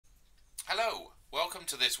Hello, welcome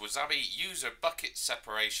to this Wasabi user bucket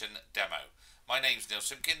separation demo. My name's Neil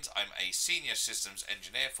Simpkins. I'm a senior systems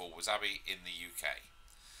engineer for Wasabi in the UK.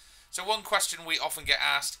 So one question we often get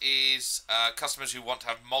asked is customers who want to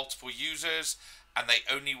have multiple users and they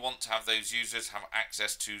only want to have those users have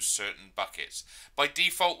access to certain buckets. By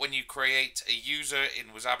default, when you create a user in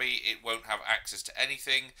Wasabi, it won't have access to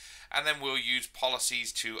anything, and then we'll use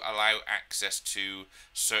policies to allow access to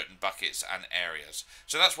certain buckets and areas.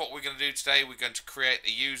 So that's what we're going to do today. We're going to create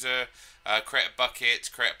a user, create a bucket,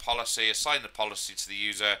 create a policy, assign the policy to the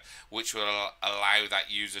user, which will allow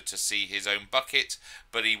that user to see his own bucket,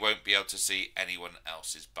 but he won't be able to see anyone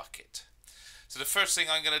else's bucket. So the first thing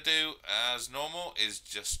I'm going to do, as normal, is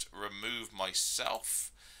just remove myself,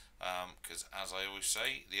 because as I always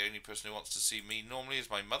say, the only person who wants to see me normally is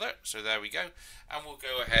my mother. So there we go, and we'll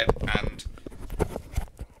go ahead and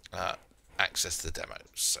access the demo.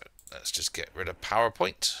 So let's just get rid of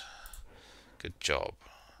PowerPoint. Good job.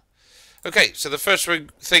 Okay, so the first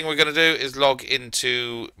thing we're going to do is log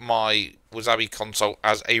into my Wasabi console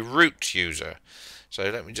as a root user. So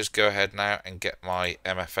let me just go ahead now and get my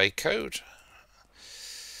MFA code.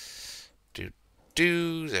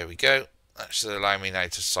 There we go. That should allow me now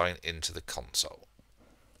to sign into the console.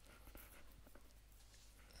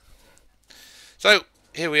 So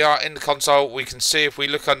here we are in the console. We can see if we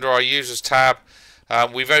look under our users tab,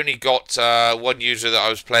 we've only got one user that I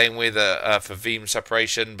was playing with for Veeam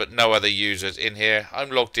separation, but no other users in here.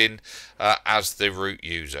 I'm logged in as the root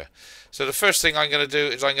user. So the first thing I'm going to do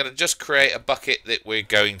is I'm going to just create a bucket that we're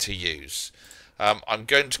going to use. I'm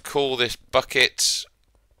going to call this bucket.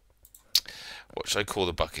 What should I call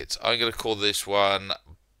the bucket? I'm going to call this one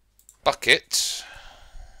bucket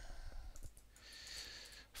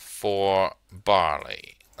for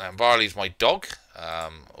Barley. And Barley's my dog,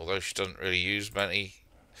 although she doesn't really use many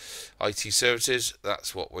IT services.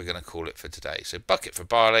 That's what we're going to call it for today. So bucket for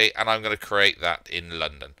Barley, and I'm going to create that in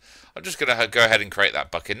London. I'm just going to go ahead and create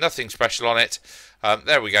that bucket. Nothing special on it.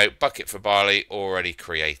 There we go. Bucket for Barley already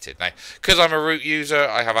created. Now, because I'm a root user,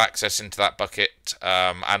 I have access into that bucket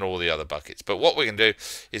and all the other buckets. But what we can do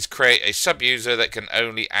is create a sub-user that can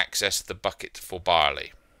only access the bucket for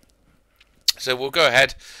Barley. So we'll go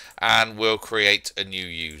ahead and we'll create a new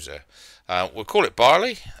user. We'll call it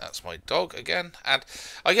Barley. That's my dog again. And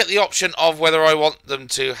I get the option of whether I want them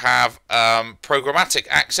to have programmatic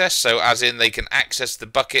access, so as in they can access the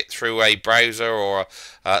bucket through a browser or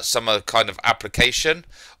some other kind of application,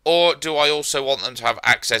 or do I also want them to have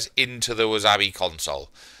access into the Wasabi console?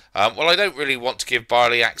 Well, I don't really want to give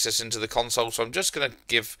Barley access into the console, so I'm just going to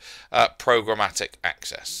give programmatic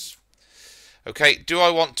access. Okay, do I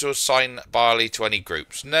want to assign Barley to any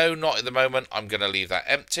groups? No, not at the moment. I'm going to leave that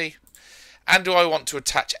empty. And do I want to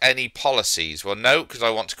attach any policies? Well, no, because I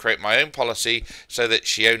want to create my own policy so that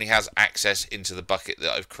she only has access into the bucket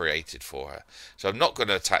that I've created for her. So I'm not going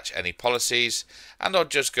to attach any policies, and I'll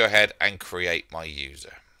just go ahead and create my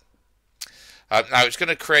user. Now it's going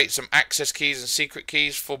to create some access keys and secret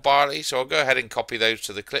keys for Barley, so I'll go ahead and copy those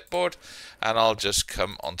to the clipboard, and I'll just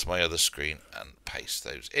come onto my other screen and paste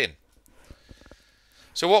those in.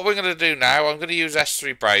 So what we're going to do now, I'm going to use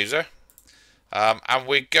S3 Browser. And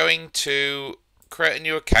we're going to create a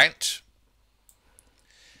new account.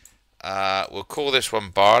 We'll call this one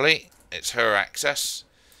Barley. It's her access.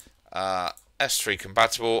 S3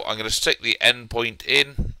 compatible. I'm going to stick the endpoint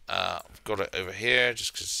in. I've got it over here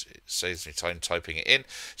just because it saves me time typing it in.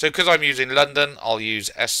 So because I'm using London, I'll use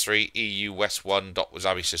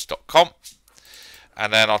s3eus1.wasabisys.com.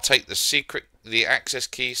 And then I'll take the access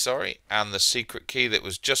key, and the secret key that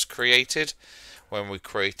was just created when we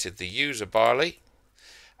created the user Barley,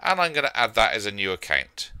 and I'm going to add that as a new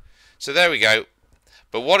account. So there we go.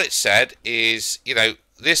 But what it said is,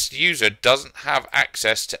 this user doesn't have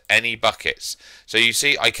access to any buckets. So you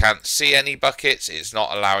see, I can't see any buckets. It's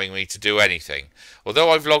not allowing me to do anything.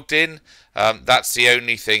 Although I've logged in, that's the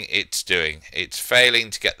only thing it's doing. It's failing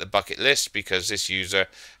to get the bucket list because this user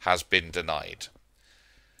has been denied.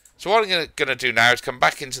 So what I'm going to do now is come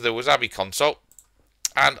back into the Wasabi console,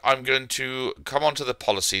 and I'm going to come onto the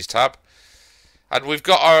policies tab, and we've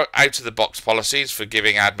got our out-of-the-box policies for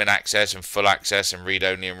giving admin access and full access and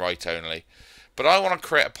read-only and write-only. But I want to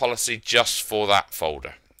create a policy just for that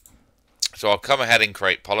folder. So I'll come ahead and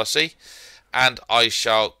create policy, and I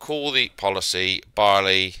shall call the policy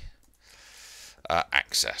Barley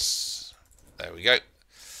access. There we go.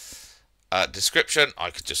 Description, I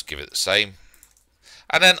could just give it the same.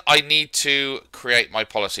 And then I need to create my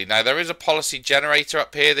policy. Now there is a policy generator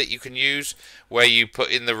up here that you can use where you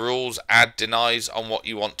put in the rules, add, denies on what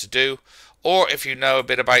you want to do. Or if you know a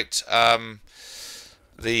bit about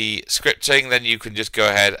the scripting, then you can just go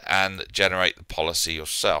ahead and generate the policy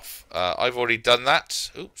yourself. I've already done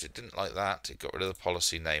that. Oops, it didn't like that. It got rid of the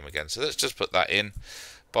policy name again. So let's just put that in.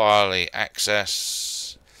 Barley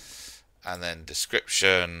access, and then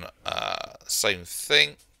description, same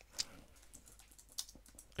thing.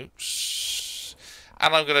 Oops.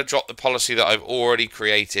 And I'm going to drop the policy that I've already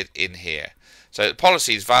created in here. So the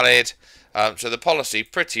policy is valid. So the policy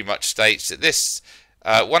pretty much states that this,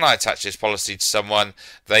 when I attach this policy to someone,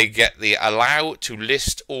 they get the allow to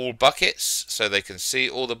list all buckets, so they can see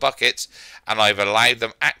all the buckets, and I've allowed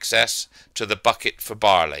them access to the bucket for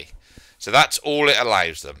barley. So that's all it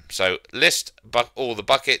allows them. So list all the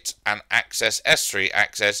buckets and access S3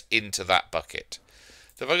 access into that bucket.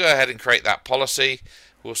 So if I go ahead and create that policy,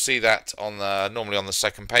 we'll see that on the normally on the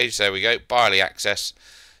second page. There we go, barley access.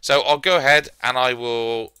 So I'll go ahead and I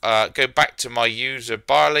will go back to my user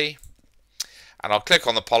barley, and I'll click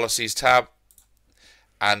on the policies tab,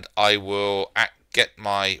 and I will get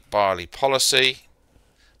my barley policy,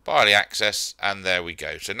 barley access, and there we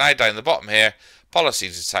go. So now down the bottom here,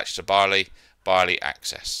 policies attached to barley, barley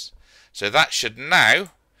access. So that should now,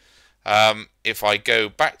 if I go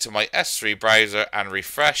back to my S3 browser and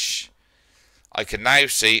refresh, I can now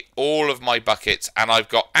see all of my buckets, and I've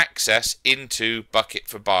got access into bucket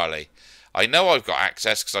for barley. I know I've got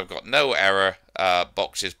access because I've got no error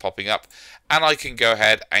boxes popping up, and I can go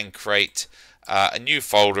ahead and create a new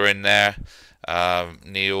folder in there,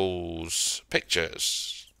 Neil's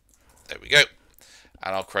Pictures. There we go.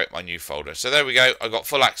 And I'll create my new folder. So there we go. I've got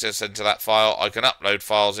full access into that file. I can upload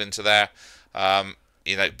files into there,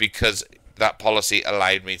 you know, because that policy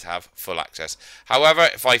allowed me to have full access. However,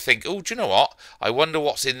 if I think, oh, do you know what? I wonder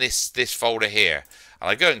what's in this folder here, and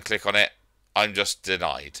I go and click on it, I'm just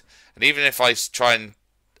denied. And even if I try and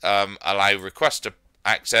allow request to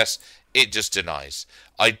access, it just denies.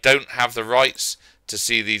 I don't have the rights to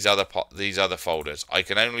see these other folders. I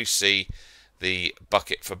can only see the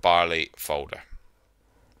bucket for barley folder.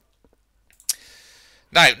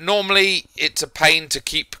 Now, normally it's a pain to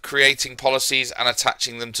keep creating policies and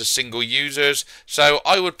attaching them to single users, so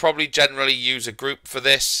I would probably generally use a group for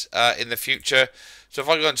this in the future. So if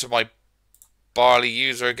I go into my barley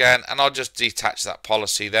user again, and I'll just detach that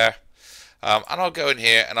policy there, and I'll go in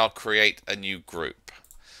here and I'll create a new group.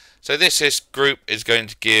 So this group is going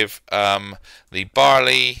to give the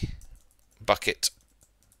barley bucket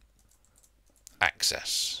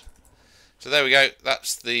access. So there we go,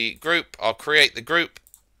 that's the group. I'll create the group,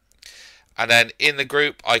 and then in the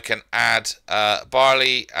group I can add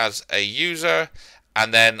barley as a user,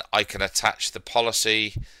 and then I can attach the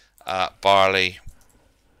policy barley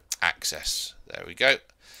access. There we go.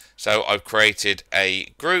 So I've created a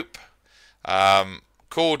group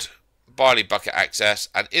called barley bucket access,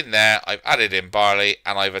 and in there I've added in barley,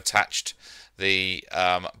 and I've attached the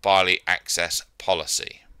barley access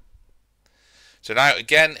policy. So now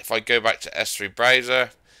again, if I go back to S3 browser,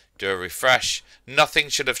 do a refresh, nothing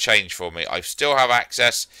should have changed for me. I still have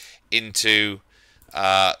access into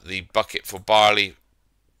the bucket for barley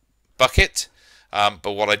bucket,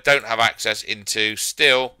 but what I don't have access into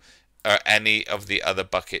still are any of the other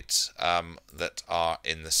buckets that are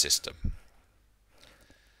in the system.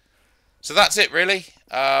 So that's it really.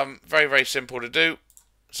 Very, very simple to do.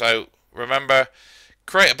 So remember,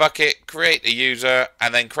 create a bucket, create a user,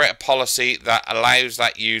 and then create a policy that allows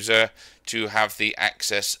that user to have the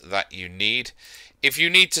access that you need. If you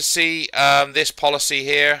need to see this policy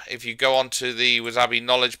here, if you go onto the Wasabi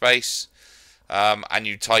knowledge base and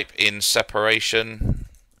you type in separation,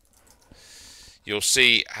 you'll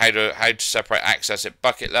see how to separate access at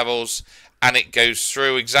bucket levels, and it goes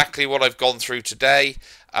through exactly what I've gone through today.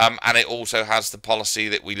 And it also has the policy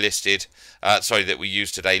that we listed, that we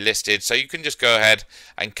used today listed. So you can just go ahead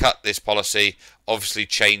and cut this policy, obviously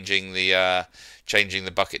changing the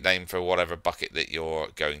bucket name for whatever bucket that you're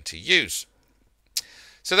going to use.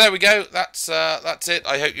 So there we go. That's it.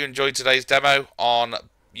 I hope you enjoyed today's demo on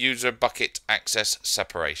user bucket access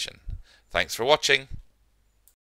separation. Thanks for watching.